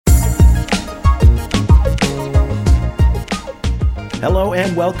Hello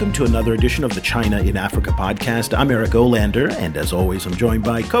and welcome to another edition of the China in Africa podcast. I'm Eric Olander, and as always, I'm joined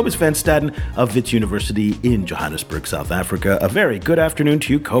by Cobus Van Staden of Wits University in Johannesburg, South Africa. A very good afternoon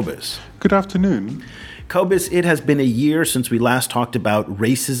to you, Cobus. Good afternoon. Cobus, it has been a year since we last talked about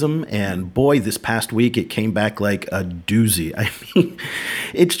racism, and boy, this past week it came back like a doozy. I mean,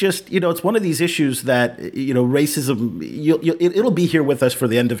 it's just, it's one of these issues that, racism, it'll be here with us for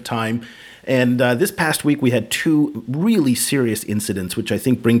the end of time. And this past week, we had two really serious incidents, which I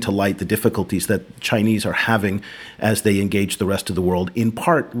think bring to light the difficulties that Chinese are having as they engage the rest of the world. In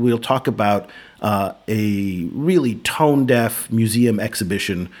part, we'll talk about a really tone-deaf museum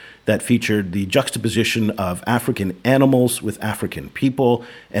exhibition that featured the juxtaposition of African animals with African people,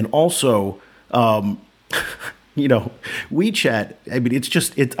 and also WeChat, I mean,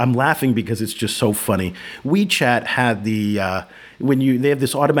 I'm laughing because it's just so funny. WeChat had they have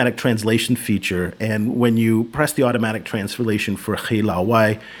this automatic translation feature, and when you press the automatic translation for He Lao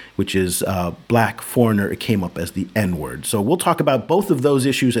Wai, which is black foreigner, it came up as the N-word. So we'll talk about both of those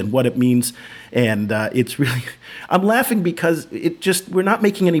issues and what it means. And it's really, I'm laughing because we're not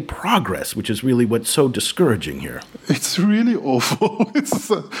making any progress, which is really what's so discouraging here. It's really awful.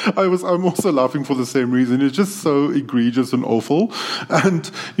 I'm also laughing for the same reason. It's just so egregious and awful. And,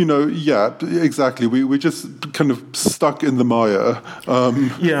 yeah, exactly. We're just kind of stuck in the mire.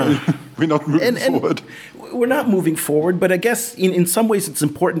 We're not moving forward. We're not moving forward, but I guess in some ways it's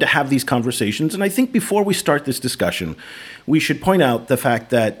important to have these conversations. And I think before we start this discussion, we should point out the fact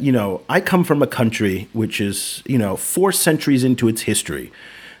that, I come from a country which is, 4 centuries into its history.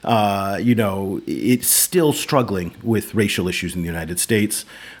 It's still struggling with racial issues in the United States.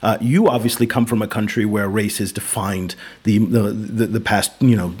 You obviously come from a country where race has defined the past,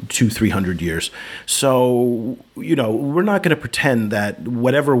 200-300 years. So, we're not going to pretend that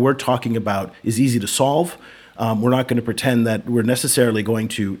whatever we're talking about is easy to solve. We're not going to pretend that we're necessarily going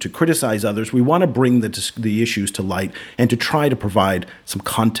to criticize others. We want to bring the issues to light and to try to provide some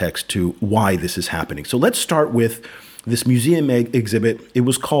context to why this is happening. So let's start with this museum exhibit. It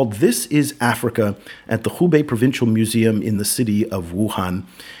was called This is Africa at the Hubei Provincial Museum in the city of Wuhan.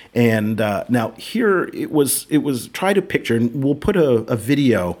 And now here it was try to picture, and we'll put a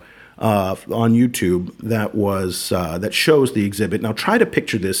video on YouTube that shows the exhibit. Now try to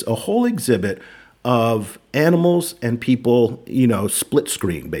picture this, a whole exhibit of animals and people, split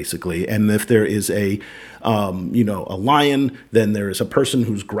screen basically. And if there is a lion, then there is a person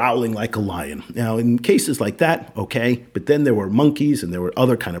who's growling like a lion. Now, in cases like that, okay, but then there were monkeys and there were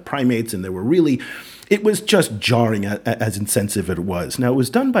other kind of primates, and it was just jarring as insensitive as it was. Now, it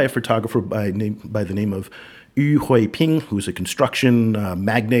was done by a photographer by the name of Yu Huiping, who's a construction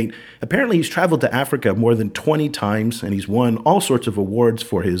magnate. Apparently, he's traveled to Africa more than 20 times, and he's won all sorts of awards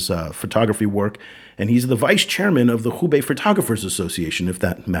for his photography work. And he's the vice chairman of the Hubei Photographers Association, if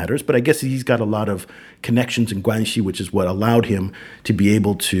that matters. But I guess he's got a lot of connections in Guangxi, which is what allowed him to be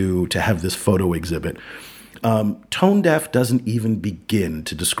able to have this photo exhibit. Tone Deaf doesn't even begin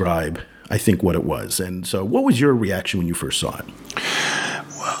to describe, I think, what it was. And so what was your reaction when you first saw it?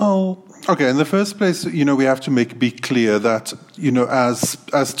 Well, okay, in the first place, we have to be clear that,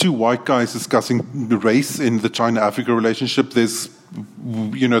 as two white guys discussing race in the China-Africa relationship, there's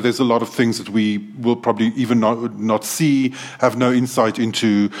a lot of things that we will probably even not see, have no insight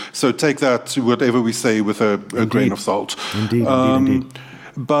into. So take that, whatever we say, with a grain of salt. Indeed.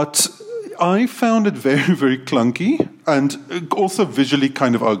 But I found it very, very clunky and also visually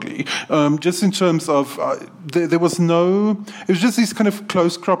kind of ugly. Just in terms of there was it was just these kind of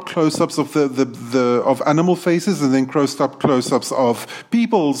close-ups of of animal faces, and then close-up close-ups of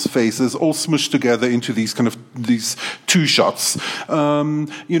people's faces, all smushed together into these two shots.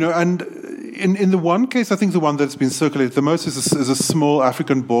 And in the one case, I think the one that's been circulated the most is a small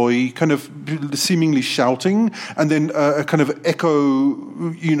African boy kind of seemingly shouting, and then a kind of echo,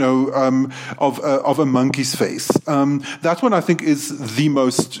 of a monkey's face. That one I think is the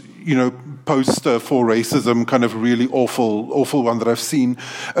most, poster for racism, kind of really awful one that I've seen.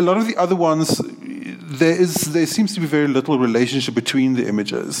 A lot of the other ones, there seems to be very little relationship between the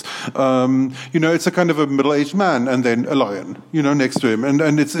images. It's a kind of a middle-aged man and then a lion, next to him.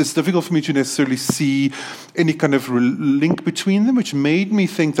 And it's difficult for me to necessarily see any kind of link between them, which made me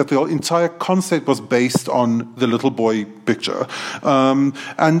think that the entire concept was based on the little boy picture. And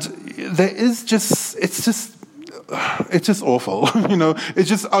there is it's just awful. It's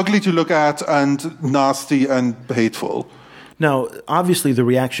just ugly to look at and nasty and hateful. Now, obviously, the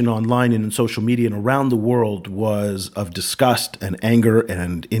reaction online and in social media and around the world was of disgust and anger.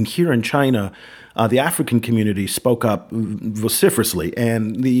 And here in China, the African community spoke up vociferously,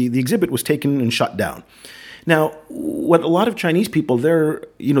 and the exhibit was taken and shut down. Now, what a lot of Chinese people, the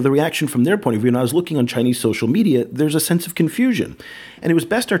reaction from their point of view, and I was looking on Chinese social media, there's a sense of confusion. And it was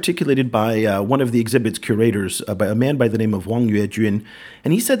best articulated by one of the exhibit's curators, by a man by the name of Wang Yuejun.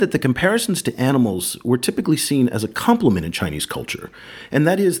 And he said that the comparisons to animals were typically seen as a compliment in Chinese culture. And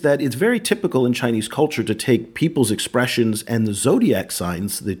that is that it's very typical in Chinese culture to take people's expressions and the zodiac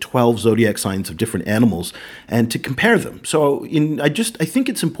signs, the 12 zodiac signs of different animals, and to compare them. So I think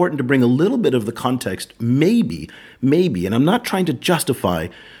it's important to bring a little bit of the context, maybe, and I'm not trying to justify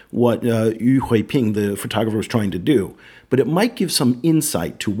what Yu Huiping, the photographer, was trying to do, but it might give some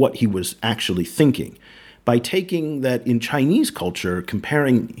insight to what he was actually thinking. By taking that in Chinese culture,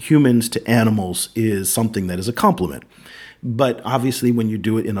 comparing humans to animals is something that is a compliment. But obviously, when you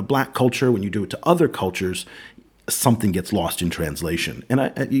do it in a black culture, when you do it to other cultures, something gets lost in translation.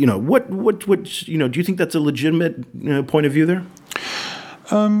 And do you think that's a legitimate point of view there?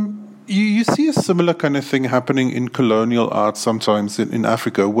 You see a similar kind of thing happening in colonial art sometimes in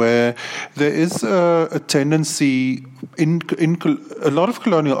Africa, where there is a tendency in a lot of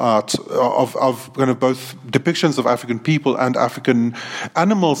colonial art of kind of both depictions of African people and African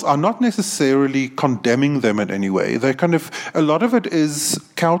animals are not necessarily condemning them in any way. They're kind of, a lot of it is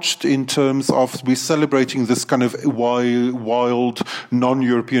couched in terms of we're celebrating this kind of wild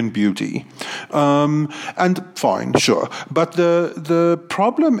non-European beauty. And fine, sure. But the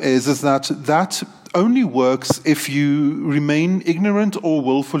problem is that only works if you remain ignorant or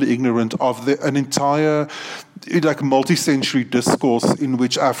willfully ignorant of an entire multi-century discourse in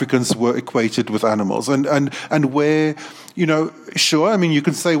which Africans were equated with animals, and where, sure, I mean, you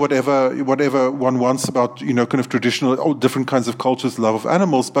can say whatever one wants about, kind of traditional or different kinds of cultures' love of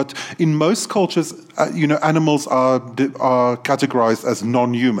animals, but in most cultures, animals are categorized as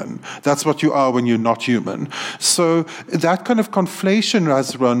non-human. That's what you are when you're not human. So that kind of conflation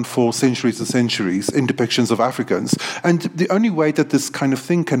has run for centuries and centuries in depictions of Africans. And the only way that this kind of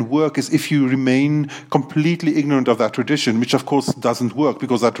thing can work is if you remain completely ignorant of that tradition, which of course doesn't work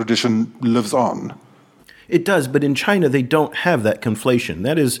because that tradition lives on. It does, but in China, they don't have that conflation.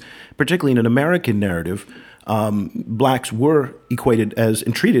 That is, particularly in an American narrative, blacks were equated as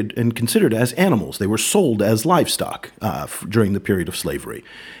and treated and considered as animals. They were sold as livestock during the period of slavery.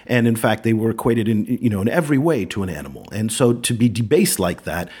 And in fact, they were equated in every way to an animal. And so to be debased like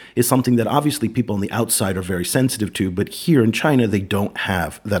that is something that obviously people on the outside are very sensitive to, but here in China, they don't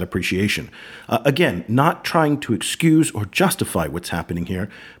have that appreciation. Again, not trying to excuse or justify what's happening here,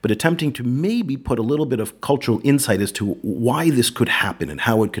 but attempting to maybe put a little bit of cultural insight as to why this could happen and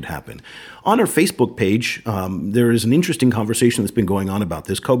how it could happen. On our Facebook page, there is an interesting conversation that's been going on about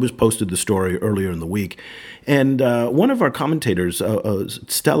this. Cobus posted the story earlier in the week. And one of our commentators,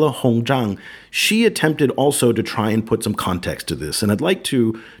 Stella Hongzhang, she attempted also to try and put some context to this. And I'd like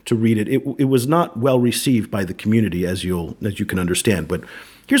to read it. It was not well received by the community, as you can understand. But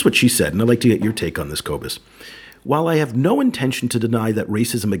here's what she said, and I'd like to get your take on this, Cobus. While I have no intention to deny that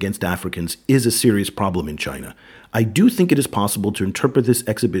racism against Africans is a serious problem in China, I do think it is possible to interpret this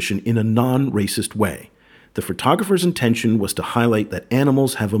exhibition in a non-racist way. The photographer's intention was to highlight that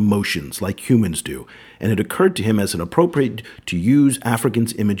animals have emotions like humans do, and it occurred to him as an appropriate to use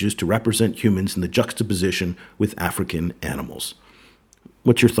Africans' images to represent humans in the juxtaposition with African animals.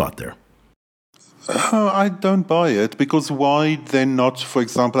 What's your thought there? I don't buy it, because why then not, for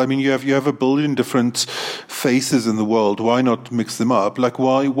example, I mean, you have a billion different faces in the world. Why not mix them up? Like,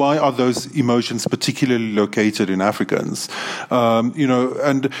 why are those emotions particularly located in Africans? I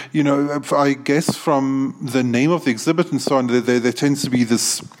guess from the name of the exhibit and so on, there tends to be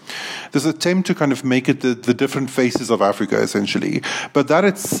this attempt to kind of make it the different faces of Africa, essentially. But that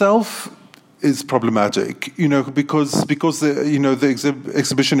itself is problematic, because the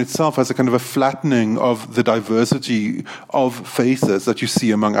exhibition itself has a kind of a flattening of the diversity of faces that you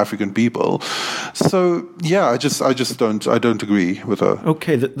see among African people. So yeah, I don't agree with her.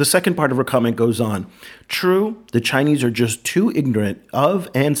 Okay, the second part of her comment goes on. True, the Chinese are just too ignorant of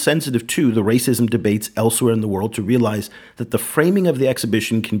and sensitive to the racism debates elsewhere in the world to realize that the framing of the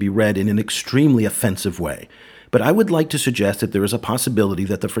exhibition can be read in an extremely offensive way. But I would like to suggest that there is a possibility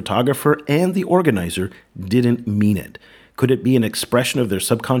that the photographer and the organizer didn't mean it. Could it be an expression of their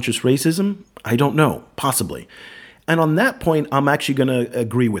subconscious racism? I don't know. Possibly. And on that point, I'm actually going to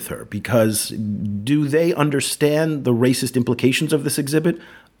agree with her, because do they understand the racist implications of this exhibit?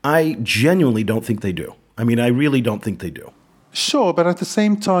 I genuinely don't think they do. I mean, I really don't think they do. Sure, but at the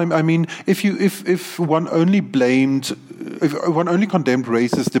same time, I mean, if one only condemned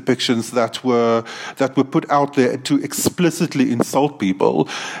racist depictions that were put out there to explicitly insult people,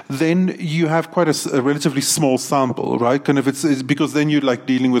 then you have quite a relatively small sample, right? Kind of it's because then you're like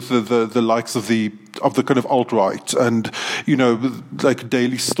dealing with the likes of the of the kind of alt-right and, like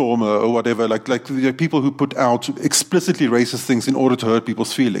Daily Stormer or whatever, like the people who put out explicitly racist things in order to hurt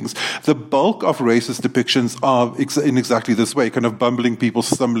people's feelings. The bulk of racist depictions are in exactly this way, kind of bumbling people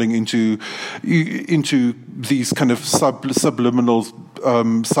stumbling into these kind of subliminal,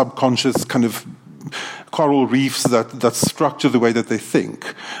 subconscious kind of coral reefs that structure the way that they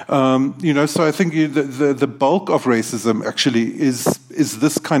think. So I think the bulk of racism actually is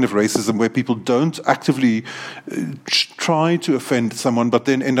this kind of racism where people don't actively try to offend someone, but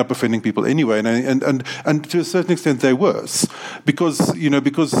then end up offending people anyway, and to a certain extent they're worse because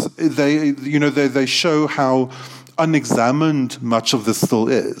they show how unexamined much of this still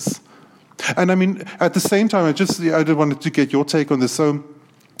is. And I mean, at the same time, I just wanted to get your take on this. So,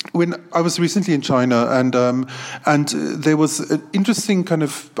 when I was recently in China, and there was an interesting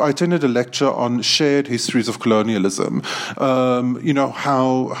I attended a lecture on shared histories of colonialism. How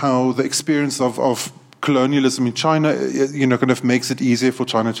the experience of colonialism in China, kind of makes it easier for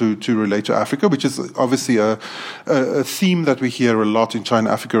China to relate to Africa, which is obviously a theme that we hear a lot in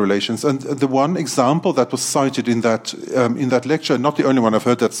China-Africa relations. And the one example that was cited in that lecture, not the only one, I've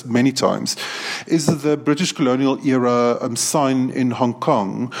heard that many times, is the British colonial era sign in Hong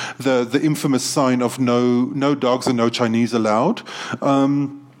Kong, the infamous sign of no dogs and no Chinese allowed.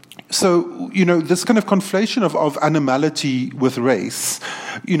 So, this kind of conflation of animality with race,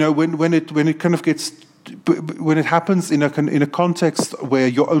 when it kind of gets, when it happens in a context where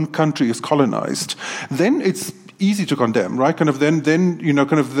your own country is colonized, then it's easy to condemn, right? Kind of then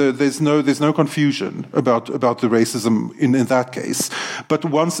there's no confusion about the racism in that case. But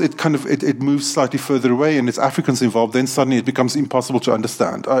once it moves slightly further away and it's Africans involved, then suddenly it becomes impossible to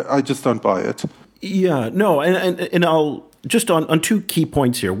understand. I just don't buy it. Yeah, no, and I'll just on two key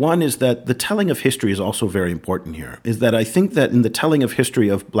points here. One is that the telling of history is also very important here, is that I think that in the telling of history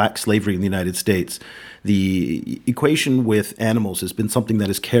of black slavery in the United States, the equation with animals has been something that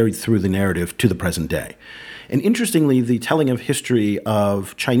is carried through the narrative to the present day. And interestingly, the telling of history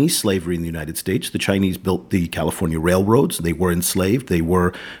of Chinese slavery in the United States, the Chinese built the California railroads. They were enslaved. They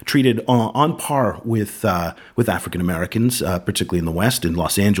were treated on par with African Americans, particularly in the West, in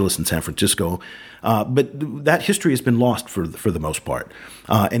Los Angeles and San Francisco. But that history has been lost for the most part.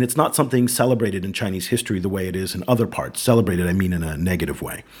 And it's not something celebrated in Chinese history the way it is in other parts. Celebrated, I mean, in a negative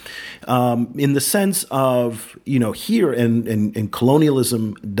way. In the sense of, here in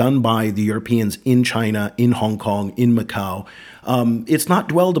colonialism done by the Europeans in China, in Hong Kong, in Macau, it's not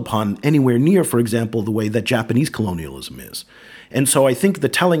dwelled upon anywhere near, for example, the way that Japanese colonialism is. And so I think the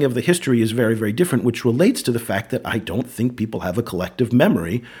telling of the history is very, very different, which relates to the fact that I don't think people have a collective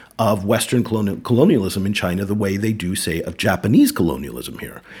memory of Western colonialism in China the way they do, say, of Japanese colonialism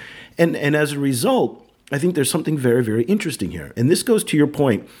here. And as a result, I think there's something very, very interesting here. And this goes to your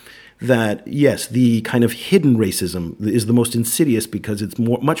point that, yes, the kind of hidden racism is the most insidious because it's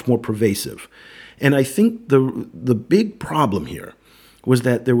much more pervasive. And I think the big problem here was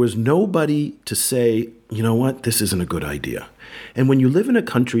that there was nobody to say, you know what, this isn't a good idea. And when you live in a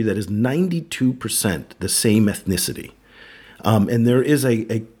country that is 92% the same ethnicity, and there is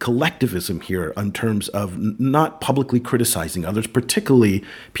a collectivism here in terms of not publicly criticizing others, particularly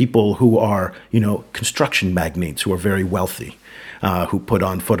people who are, construction magnates who are very wealthy, who put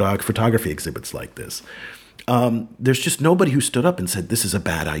on photography exhibits like this. There's just nobody who stood up and said, this is a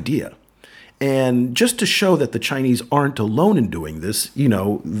bad idea. And just to show that the Chinese aren't alone in doing this,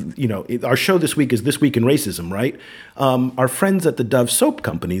 our show this week is This Week in Racism, right? Our friends at the Dove Soap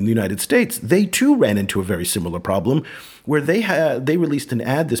Company in the United States, they too ran into a very similar problem where they released an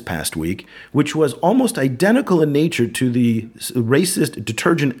ad this past week, which was almost identical in nature to the racist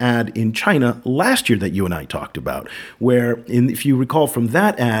detergent ad in China last year that you and I talked about, where, if you recall from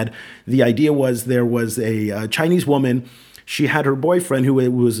that ad, the idea was there was a Chinese woman. She had her boyfriend, who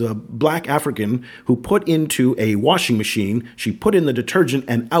was a black African, who put into a washing machine. She put in the detergent,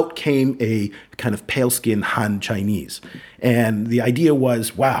 and out came a kind of pale-skinned Han Chinese. And the idea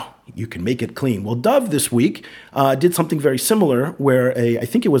was, wow, you can make it clean. Well, Dove this week did something very similar, where I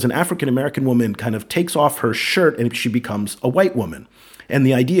think it was an African-American woman kind of takes off her shirt and she becomes a white woman. And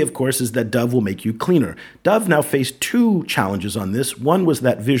the idea, of course, is that Dove will make you cleaner. Dove now faced two challenges on this. One was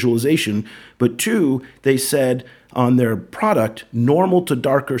that visualization, but two, they said on their product, normal to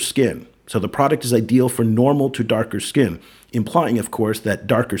darker skin. So the product is ideal for normal to darker skin, implying, of course, that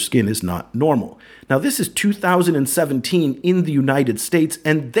darker skin is not normal. Now, this is 2017 in the United States,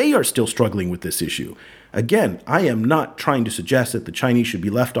 and they are still struggling with this issue. Again, I am not trying to suggest that the Chinese should be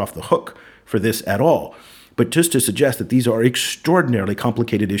left off the hook for this at all, but just to suggest that these are extraordinarily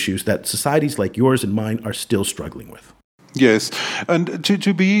complicated issues that societies like yours and mine are still struggling with. Yes, and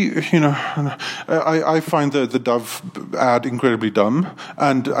to be, I find the Dove ad incredibly dumb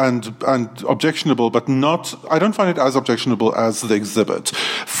and objectionable, but not. I don't find it as objectionable as the exhibit,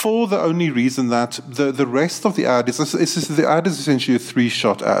 for the only reason that the rest of the ad is the ad is essentially a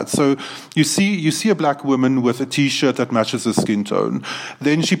 3-shot ad. So you see a black woman with a T-shirt that matches her skin tone.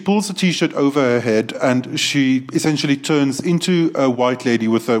 Then she pulls the T-shirt over her head, and she essentially turns into a white lady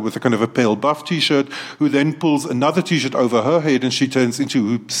with a kind of a pale buff T-shirt, who then pulls another T-shirt over her head, and she turns into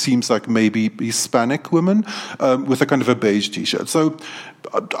who seems like maybe Hispanic woman with a kind of a beige T-shirt. So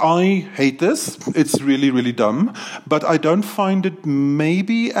I hate this. It's really, really dumb, but I don't find it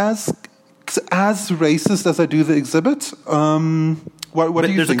maybe as racist as I do the exhibit. What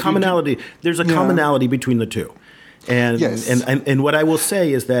do you think? There's a commonality between the two. And, yes. and what I will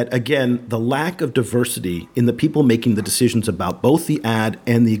say is that, again, the lack of diversity in the people making the decisions about both the ad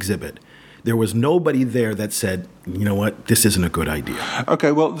and the exhibit. There was nobody there that said, you know what, this isn't a good idea.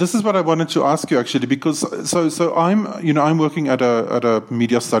 Okay, well, this is what I wanted to ask you actually, because so I'm working at a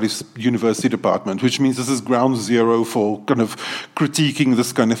media studies university department, which means this is ground zero for kind of critiquing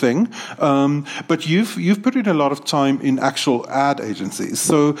this kind of thing. But you've put in a lot of time in actual ad agencies.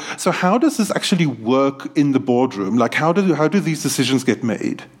 So how does this actually work in the boardroom? Like how do these decisions get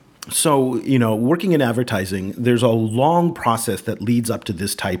made? So, working in advertising, there's a long process that leads up to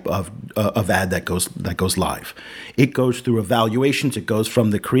this type of ad that goes live. It goes through evaluations. It goes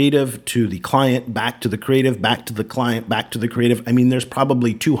from the creative to the client, back to the creative, back to the client, back to the creative. I mean, there's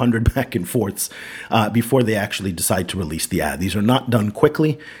probably 200 back and forths before they actually decide to release the ad. These are not done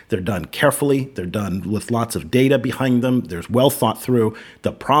quickly. They're done carefully. They're done with lots of data behind them. There's well thought through.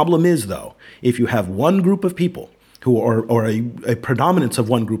 The problem is, though, if you have one group of people or a predominance of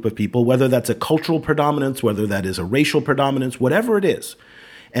one group of people, whether that's a cultural predominance, whether that is a racial predominance, whatever it is,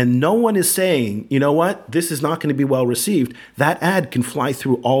 and no one is saying, you know what, this is not going to be well received, that ad can fly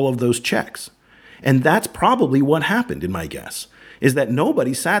through all of those checks. And that's probably what happened, in my guess, is that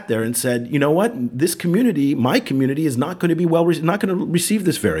nobody sat there and said, you know what, this community, my community, is not going to be not going to receive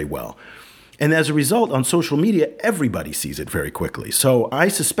this very well. And as a result, on social media, everybody sees it very quickly. So I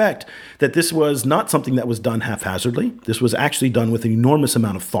suspect that this was not something that was done haphazardly. This was actually done with an enormous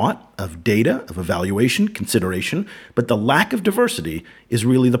amount of thought, of data, of evaluation, consideration. But the lack of diversity is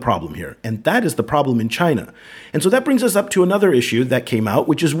really the problem here. And that is the problem in China. And so that brings us up to another issue that came out,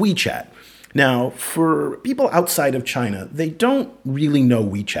 which is WeChat. Now, for people outside of China, they don't really know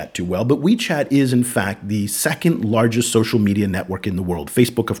WeChat too well, but WeChat is, in fact, the second largest social media network in the world.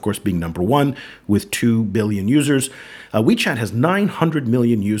 Facebook, of course, being number one with 2 billion users. WeChat has 900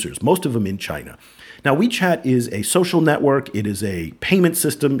 million users, most of them in China. Now, WeChat is a social network. It is a payment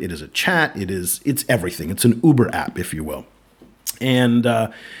system. It is a chat. It's everything. It's an Uber app, if you will. And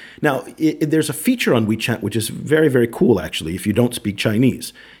now, there's a feature on WeChat which is very, very cool, actually, if you don't speak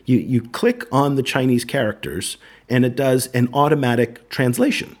Chinese. You click on the Chinese characters, and it does an automatic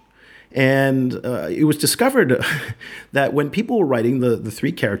translation. And it was discovered that when people were writing the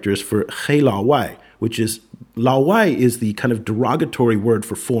 3 characters for He Lao Wai, which is, Lao Wai is the kind of derogatory word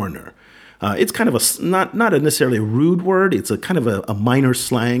for foreigner. It's kind of not necessarily a rude word. It's a kind of a minor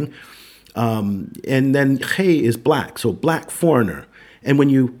slang. And then He is black, so black foreigner. And when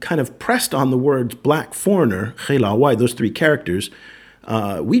you kind of pressed on the words black foreigner, He Lao Wai, those 3 characters,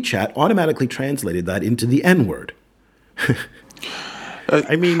 WeChat automatically translated that into the N-word.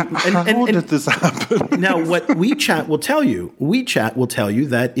 I mean, how did this happen? Now, what WeChat will tell you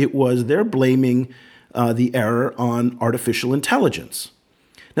that they're blaming the error on artificial intelligence.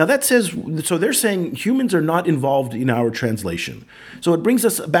 Now that says, so they're saying humans are not involved in our translation. So it brings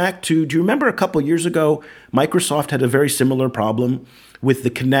us back to, do you remember a couple of years ago, Microsoft had a very similar problem with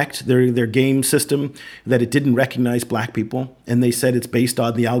the Kinect, their game system, that it didn't recognize black people. And they said it's based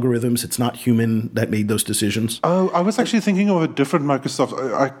on the algorithms. It's not human that made those decisions. Oh, I was actually thinking of a different Microsoft.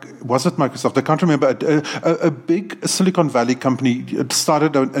 Was it Microsoft? I can't remember. A big Silicon Valley company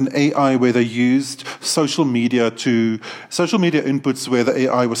started an AI where they used social media inputs where the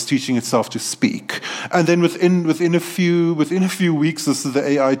AI was teaching itself to speak. And then within a few weeks, the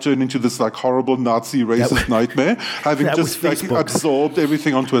AI turned into this like horrible Nazi racist nightmare, having just like absorbed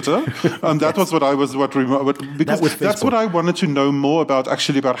everything on Twitter. That was what I was because that's what I wanted to know more about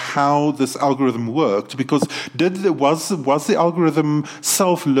how this algorithm worked, because was the algorithm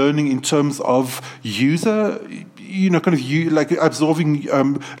self-learning in terms of user, like absorbing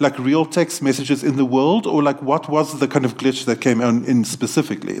like real text messages in the world, or like what was the kind of glitch that came in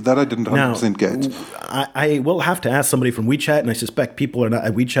specifically that I didn't 100% get? I will have to ask somebody from WeChat, and I suspect people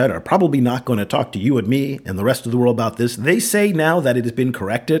at WeChat are probably not going to talk to you and me and the rest of the world about this. They say now that it has been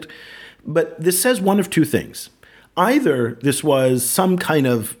corrected, but this says one of two things. Either this was some kind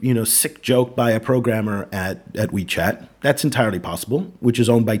of, sick joke by a programmer at WeChat. That's entirely possible, which is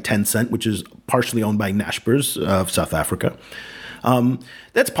owned by Tencent, which is partially owned by Naspers of South Africa.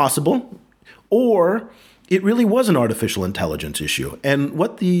 That's possible. Or it really was an artificial intelligence issue. And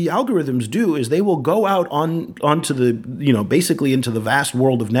what the algorithms do is they will go out onto the, basically into the vast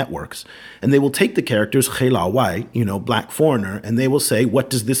world of networks, and they will take the characters, He Lao Wai, black foreigner, and they will say, what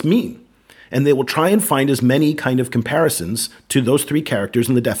does this mean? And they will try and find as many kind of comparisons to those three characters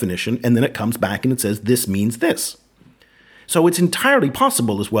in the definition, and then it comes back and it says, this means this. So it's entirely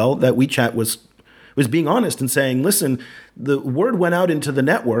possible as well that WeChat was being honest and saying, listen, the word went out into the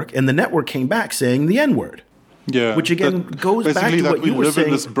network, and the network came back saying the N-word. Yeah, which again goes back to what you were saying. Basically, that we live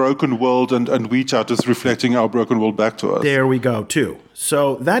in this broken world, and WeChat is reflecting our broken world back to us. There we go, too.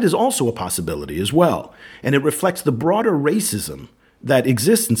 So that is also a possibility as well. And it reflects the broader racism that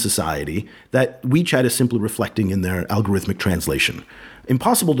exists in society that WeChat is simply reflecting in their algorithmic translation.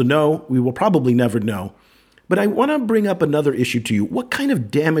 Impossible to know. We will probably never know. But I want to bring up another issue to you. What kind of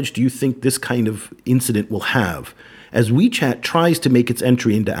damage do you think this kind of incident will have as WeChat tries to make its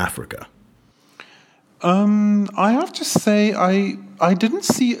entry into Africa? I have to say I didn't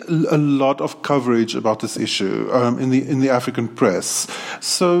see a lot of coverage about this issue in the African press.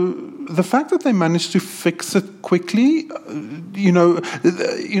 So the fact that they managed to fix it quickly, I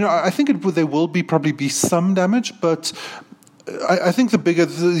think there will probably be some damage, but I think I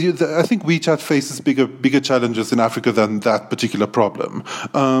think WeChat faces bigger challenges in Africa than that particular problem,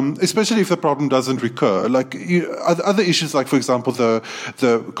 especially if the problem doesn't recur. Like other issues, like for example the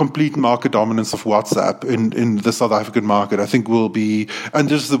complete market dominance of WhatsApp in the South African market, I think will be, and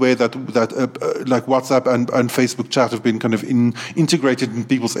just the way that like WhatsApp and Facebook chat have been kind of integrated in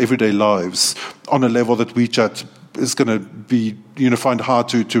people's everyday lives on a level that WeChat is going to be find hard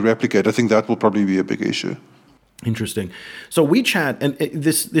to replicate. I think that will probably be a big issue. Interesting. So WeChat, and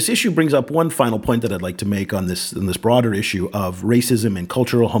this issue brings up one final point that I'd like to make on this broader issue of racism and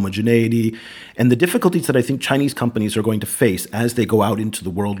cultural homogeneity and the difficulties that I think Chinese companies are going to face as they go out into the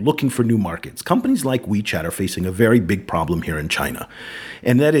world looking for new markets. Companies like WeChat are facing a very big problem here in China,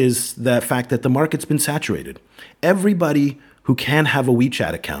 and that is the fact that the market's been saturated. Everybody who can have a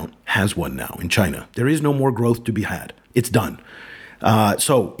WeChat account has one now in China. There is no more growth to be had. It's done.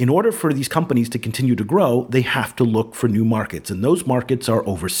 So in order for these companies to continue to grow, they have to look for new markets, and those markets are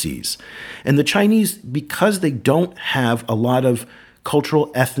overseas. And the Chinese, because they don't have a lot of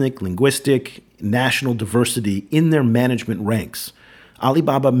cultural, ethnic, linguistic, national diversity in their management ranks,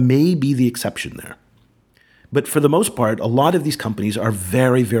 Alibaba may be the exception there. But for the most part, a lot of these companies are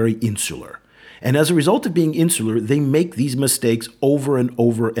very, very insular. And as a result of being insular, they make these mistakes over and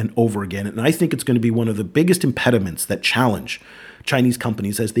over and over again. And I think it's going to be one of the biggest impediments that challenge Chinese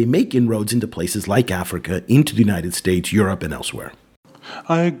companies as they make inroads into places like Africa, into the United States, Europe, and elsewhere.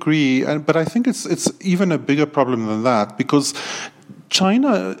 I agree, but I think it's even a bigger problem than that, because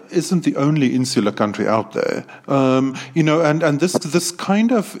China isn't the only insular country out there, and this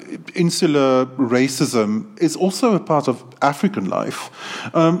kind of insular racism is also a part of African life.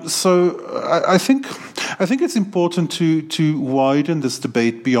 So I think it's important to widen this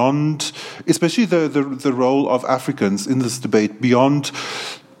debate beyond, especially the role of Africans in this debate beyond,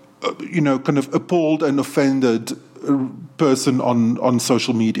 kind of appalled and offended person on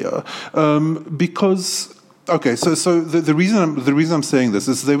social media, because. Okay, so the reason I'm saying this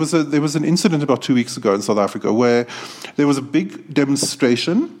is there was an incident about 2 weeks ago in South Africa where there was a big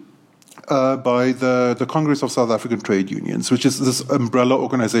demonstration by the Congress of South African Trade Unions, which is this umbrella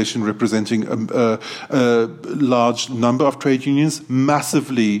organization representing a large number of trade unions,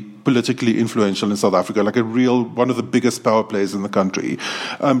 massively politically influential in South Africa, like one of the biggest power players in the country,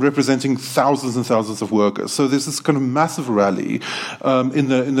 representing thousands and thousands of workers. So there's this kind of massive rally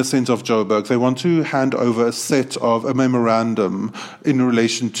in the center of Joburg. They want to hand over a memorandum in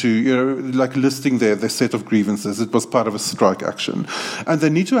relation to, like listing their set of grievances. It was part of a strike action. And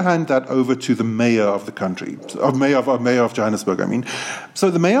they need to hand that over to the mayor of the country, mayor of Johannesburg, I mean. So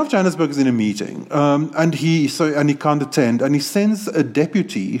the mayor of Johannesburg is in a meeting, and he can't attend, and he sends a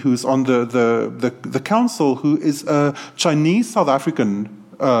deputy who's on the council, who is a Chinese South African,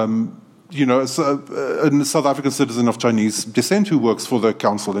 a South African citizen of Chinese descent who works for the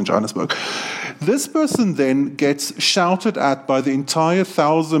council in Johannesburg. This person then gets shouted at by the entire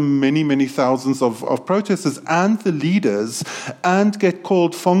many thousands of protesters and the leaders, and get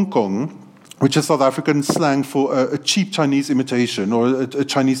called Fongkong, which is South African slang for a cheap Chinese imitation or a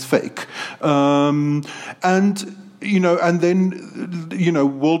Chinese fake. And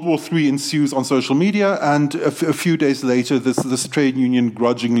then, World War III ensues on social media, and a few days later, this trade union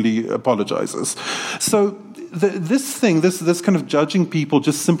grudgingly apologizes. So this kind of judging people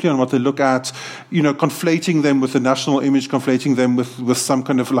just simply on what they look at, conflating them with the national image, conflating them with some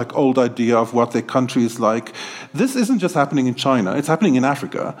kind of like old idea of what their country is like. This isn't just happening in China; it's happening in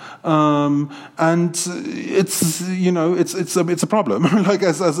Africa, and it's a problem. Like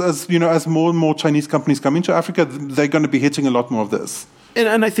as more and more Chinese companies come into Africa, they're going to be hitting a lot more of this.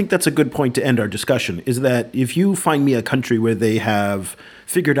 And I think that's a good point to end our discussion, is that if you find me a country where they have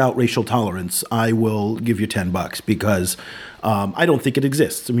figured out racial tolerance, I will give you $10 because I don't think it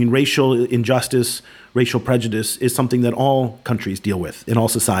exists. I mean, racial injustice, racial prejudice is something that all countries deal with and all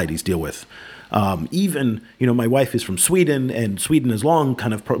societies deal with. Even, my wife is from Sweden, and Sweden has long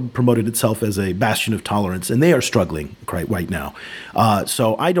kind of promoted itself as a bastion of tolerance, and they are struggling right now.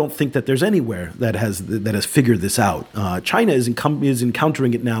 So I don't think that there's anywhere that has figured this out. China is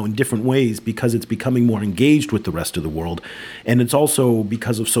encountering it now in different ways because it's becoming more engaged with the rest of the world, and it's also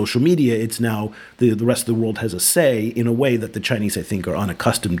because of social media. It's now the rest of the world has a say in a way that the Chinese, I think, are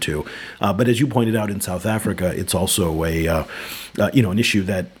unaccustomed to. But as you pointed out in South Africa, it's also an issue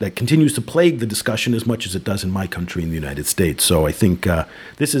that continues to plague the discussion as much as it does in my country, in the United States. So I think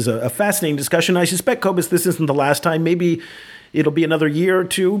this is a fascinating discussion. I suspect, Cobus, this isn't the last time. Maybe it'll be another year or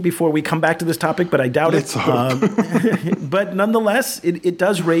two before we come back to this topic, but I doubt it. But nonetheless, it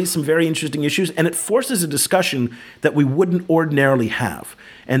does raise some very interesting issues, and it forces a discussion that we wouldn't ordinarily have.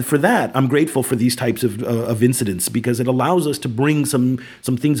 And for that, I'm grateful for these types of incidents, because it allows us to bring some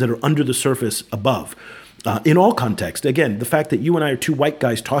things that are under the surface above. In all context, again, the fact that you and I are two white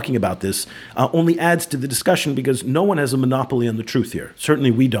guys talking about this only adds to the discussion, because no one has a monopoly on the truth here. Certainly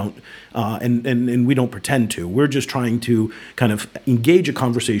we don't, and we don't pretend to. We're just trying to kind of engage a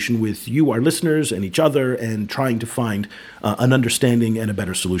conversation with you, our listeners, and each other, and trying to find an understanding and a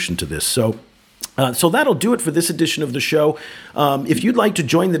better solution to this. So that'll do it for this edition of the show. If you'd like to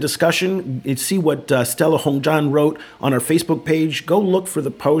join the discussion and see what Stella Hongzhan wrote on our Facebook page, go look for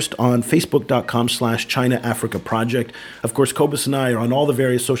the post on facebook.com/China Africa Project. Of course, Cobus and I are on all the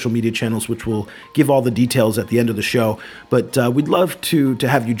various social media channels, which will give all the details at the end of the show. But we'd love to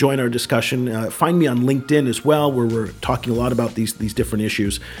have you join our discussion. Find me on LinkedIn as well, where we're talking a lot about these different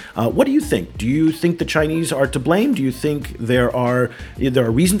issues. What do you think? Do you think the Chinese are to blame? Do you think there are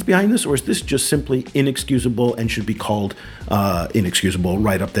reasons behind this, or is this just simply inexcusable and should be called inexcusable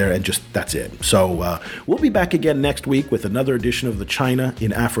right up there, and just that's it? So we'll be back again next week with another edition of the China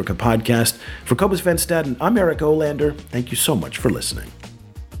in Africa podcast. For Cobus Van Staden, I'm Eric Olander. Thank you so much for listening.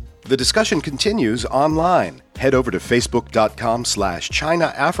 The discussion continues online. Head over to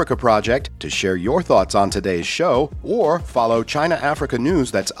facebook.com/China Africa Project to share your thoughts on today's show, or follow China Africa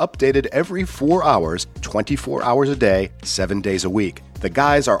News that's updated every 4 hours, 24 hours a day, 7 days a week. The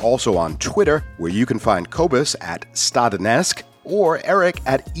guys are also on Twitter, where you can find Cobus at Stadenesque or Eric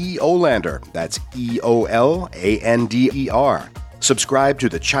at E. Olander. That's EOLANDER. Subscribe to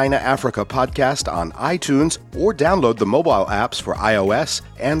the China Africa podcast on iTunes, or download the mobile apps for iOS,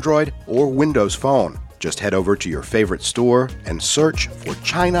 Android, or Windows Phone. Just head over to your favorite store and search for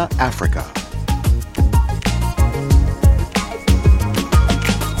China Africa.